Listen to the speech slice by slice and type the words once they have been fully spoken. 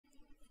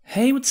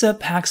Hey, what's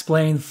up,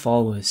 Hacksplained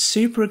followers?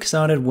 Super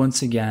excited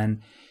once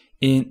again.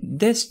 In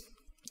this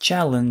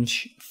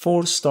challenge,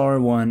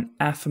 4-star 1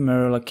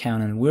 Ephemeral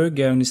account, and we're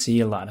going to see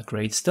a lot of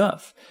great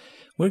stuff.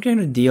 We're going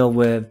to deal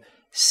with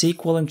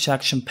SQL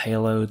injection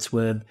payloads,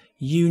 with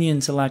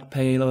union select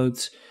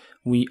payloads.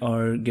 We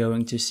are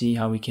going to see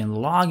how we can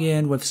log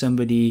in with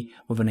somebody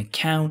with an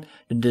account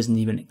that doesn't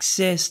even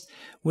exist.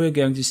 We're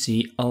going to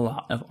see a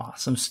lot of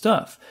awesome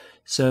stuff.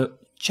 So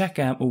check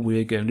out what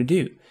we're going to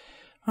do.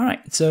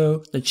 Alright,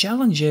 so the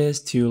challenge is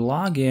to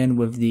log in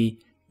with the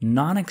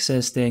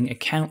non-existing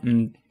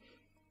accountant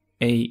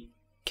in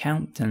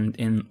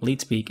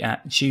LeetSpeak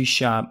at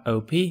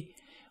ChooseShop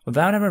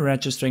without ever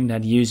registering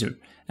that user.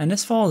 And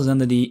this falls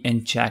under the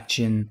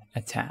injection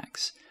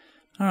attacks.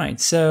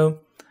 Alright, so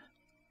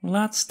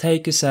let's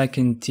take a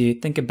second to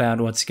think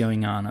about what's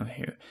going on over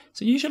here.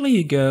 So usually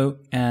you go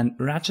and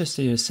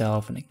register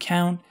yourself an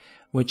account,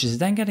 which is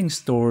then getting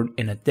stored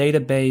in a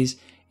database.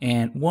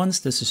 And once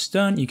this is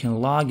done, you can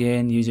log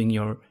in using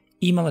your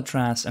email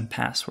address and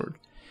password.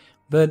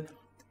 But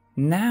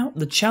now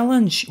the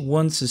challenge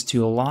wants us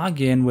to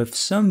log in with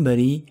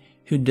somebody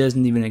who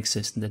doesn't even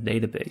exist in the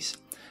database.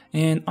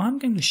 And I'm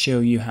going to show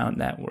you how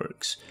that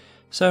works.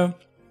 So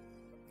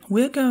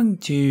we're going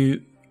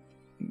to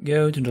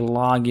go to the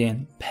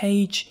login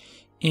page,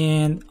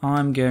 and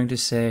I'm going to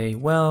say,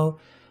 well,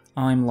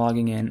 I'm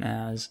logging in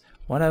as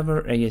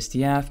whatever,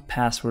 ASDF,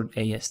 password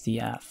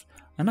ASDF.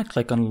 And I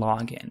click on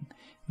login.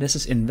 This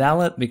is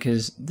invalid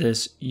because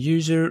this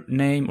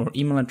username or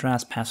email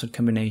address password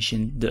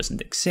combination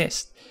doesn't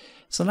exist.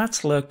 So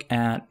let's look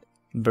at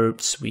Burp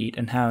Suite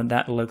and how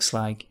that looks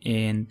like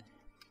in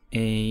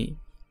a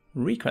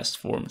request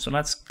form. So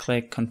let's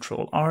click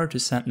Ctrl R to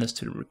send this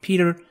to the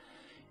repeater.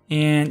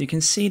 And you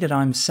can see that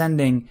I'm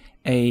sending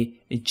a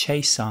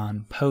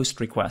JSON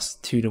post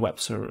request to the web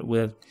server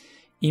with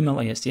email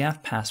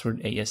ASDF, password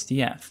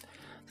ASDF.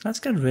 So let's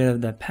get rid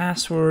of the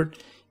password,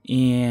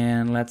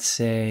 and let's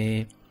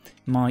say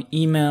my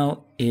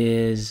email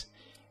is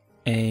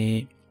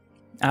a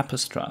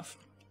apostrophe.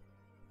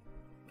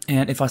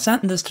 And if I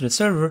send this to the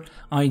server,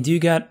 I do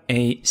get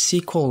a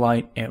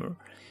SQL-Lite error.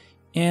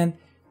 And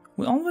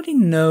we already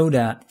know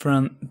that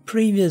from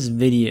previous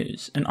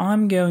videos, and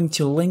I'm going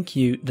to link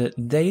you the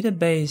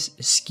database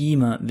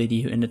schema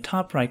video in the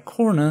top right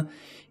corner,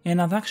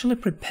 and I've actually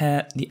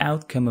prepared the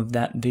outcome of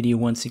that video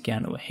once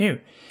again over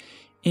here.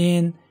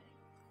 In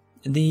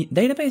the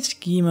database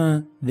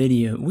schema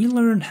video, we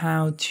learned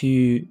how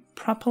to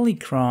properly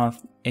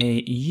craft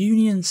a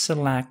union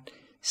select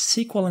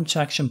SQL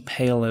injection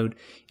payload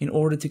in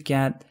order to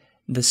get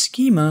the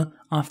schema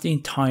of the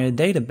entire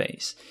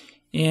database.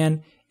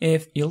 And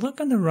if you look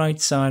on the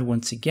right side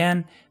once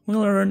again, we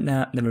learned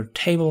that there are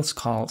tables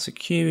called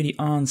security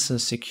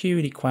answers,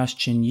 security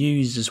question,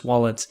 users,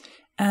 wallets,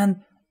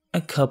 and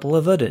a couple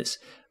of others.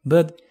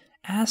 But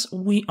as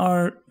we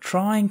are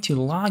trying to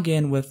log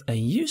in with a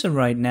user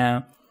right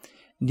now,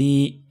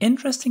 the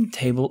interesting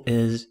table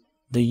is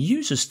the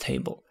users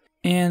table.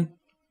 And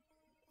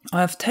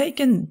I've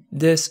taken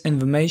this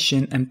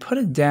information and put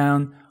it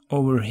down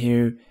over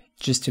here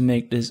just to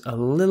make this a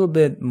little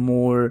bit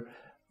more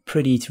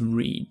pretty to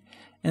read.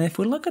 And if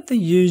we look at the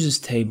users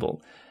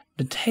table,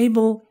 the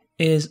table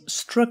is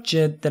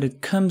structured that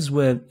it comes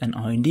with an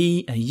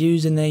ID, a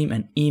username,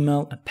 an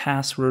email, a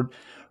password,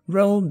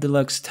 role,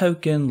 deluxe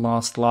token,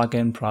 lost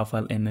login,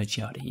 profile image,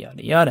 yada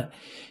yada yada.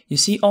 You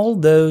see all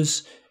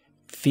those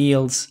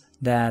fields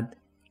that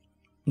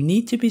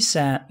need to be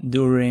set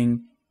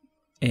during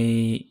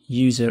a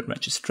user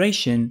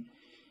registration,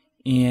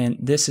 and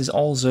this is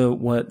also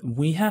what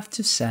we have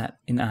to set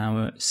in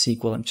our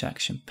SQL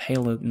injection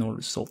payload in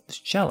order to solve this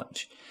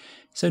challenge.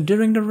 So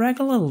during the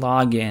regular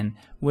login,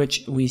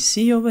 which we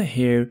see over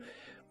here,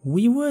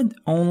 we would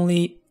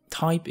only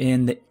type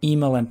in the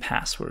email and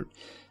password.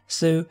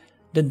 So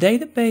the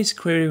database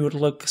query would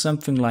look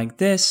something like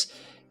this: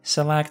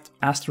 select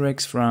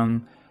asterisk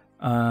from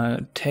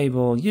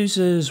table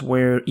users,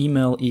 where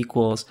email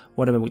equals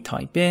whatever we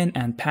type in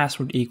and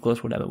password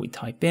equals whatever we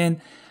type in.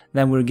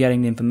 Then we're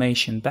getting the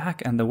information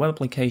back and the web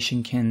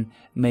application can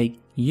make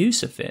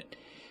use of it.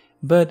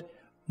 But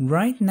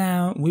right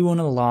now we want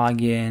to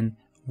log in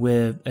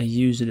with a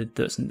user that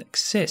doesn't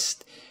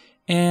exist.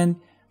 And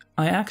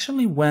I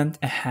actually went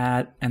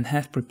ahead and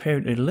have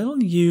prepared a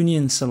little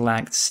union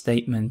select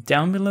statement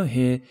down below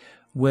here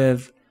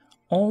with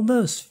all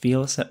those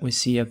fields that we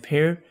see up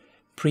here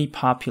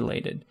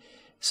pre-populated.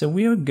 So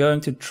we are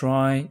going to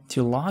try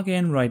to log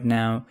in right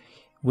now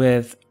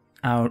with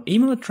our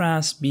email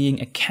address being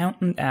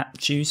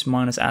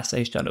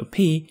accountant@juice-sh.op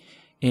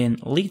in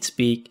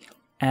LeetSpeak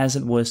as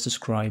it was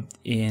described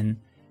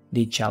in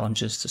the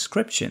challenge's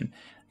description.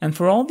 And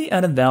for all the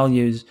other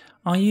values,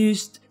 I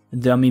used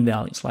dummy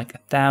values like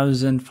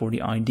 1000 for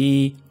the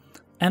ID,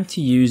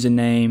 empty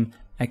username,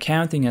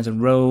 accounting as a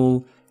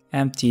role,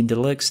 empty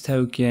deluxe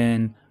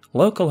token,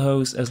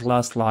 localhost as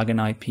last login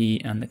IP,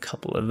 and a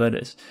couple of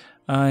others.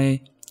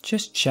 I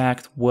just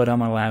checked what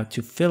I'm allowed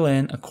to fill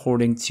in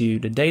according to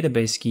the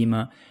database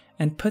schema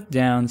and put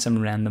down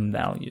some random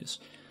values.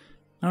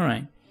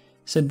 Alright,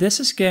 So this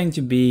is going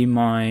to be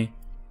my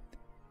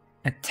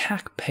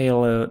attack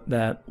payload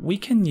that we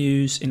can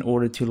use in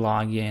order to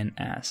log in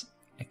as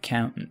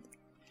accountant.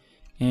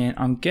 And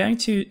I'm going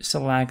to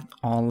select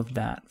all of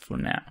that for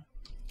now.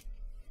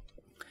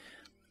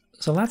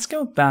 So let's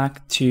go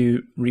back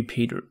to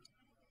repeater.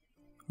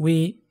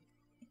 We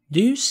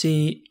do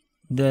see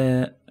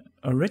the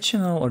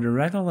original or the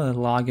regular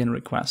login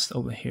request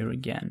over here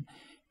again.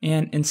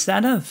 And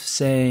instead of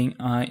saying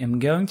I am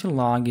going to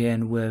log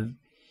in with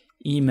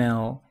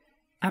email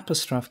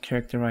apostrophe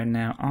character right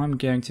now, I'm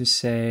going to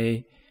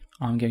say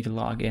I'm going to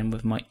log in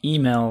with my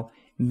email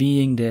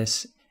being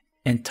this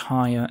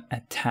entire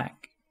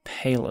attack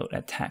payload,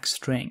 attack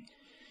string.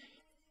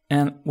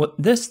 And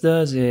what this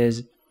does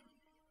is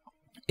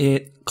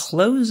it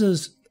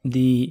closes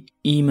the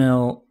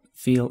email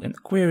field in the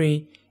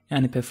query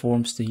and it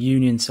performs the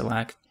union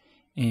select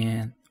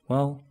and,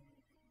 well,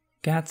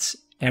 gets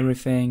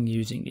everything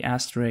using the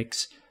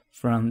asterisk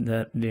from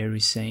the very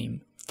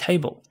same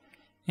table.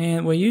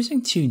 And we're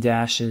using 2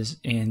 dashes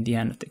in the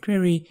end of the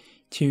query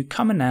to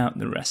comment out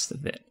the rest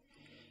of it.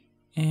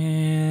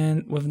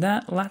 And with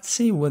that, let's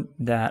see what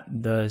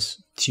that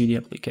does to the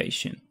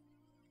application.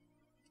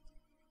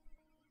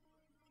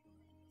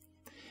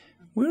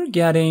 We're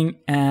getting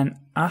an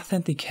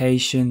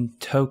authentication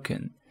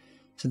token.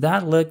 So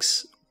that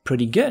looks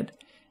pretty good.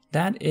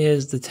 That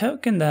is the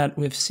token that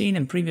we've seen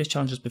in previous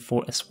challenges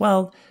before as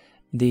well.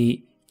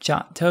 The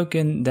JOT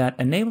token that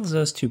enables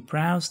us to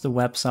browse the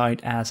website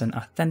as an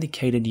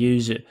authenticated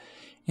user.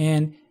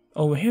 And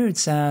over here it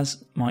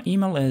says my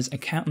email is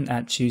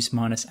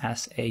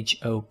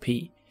accountant@choose-shop.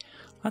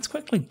 Let's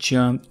quickly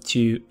jump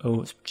to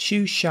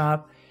Choose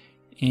Shop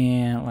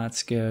and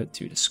let's go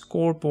to the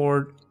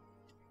scoreboard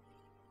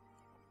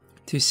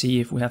to see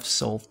if we have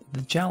solved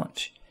the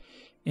challenge.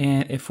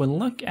 And if we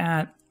look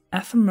at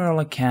Ephemeral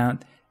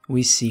account,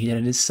 we see that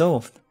it is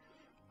solved.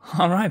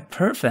 Alright,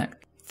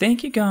 perfect.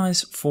 Thank you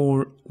guys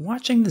for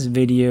watching this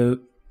video.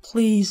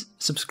 Please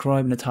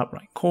subscribe in the top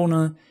right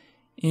corner.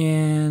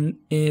 And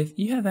if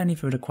you have any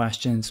further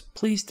questions,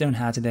 please don't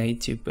hesitate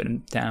to put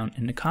them down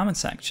in the comment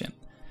section.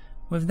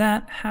 With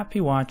that,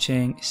 happy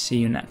watching. See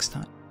you next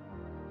time.